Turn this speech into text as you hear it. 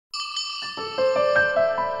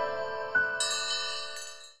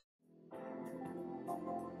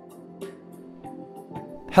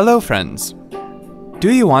Hello friends! Do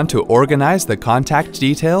you want to organize the contact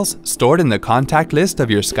details stored in the contact list of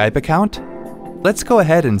your Skype account? Let's go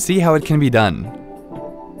ahead and see how it can be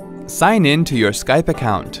done. Sign in to your Skype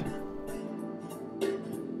account.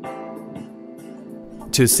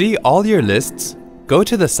 To see all your lists, go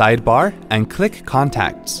to the sidebar and click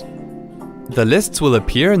Contacts. The lists will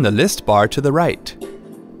appear in the list bar to the right.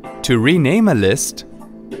 To rename a list,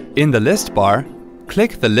 in the list bar,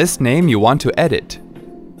 click the list name you want to edit.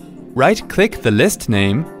 Right-click the list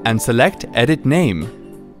name and select Edit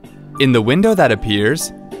Name. In the window that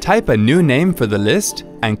appears, type a new name for the list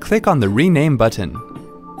and click on the Rename button.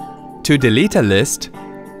 To delete a list,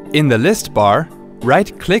 in the list bar,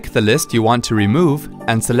 right-click the list you want to remove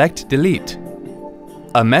and select Delete.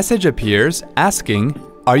 A message appears asking,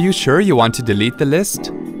 "Are you sure you want to delete the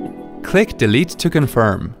list?" Click Delete to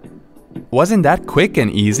confirm. Wasn't that quick and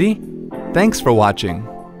easy? Thanks for watching.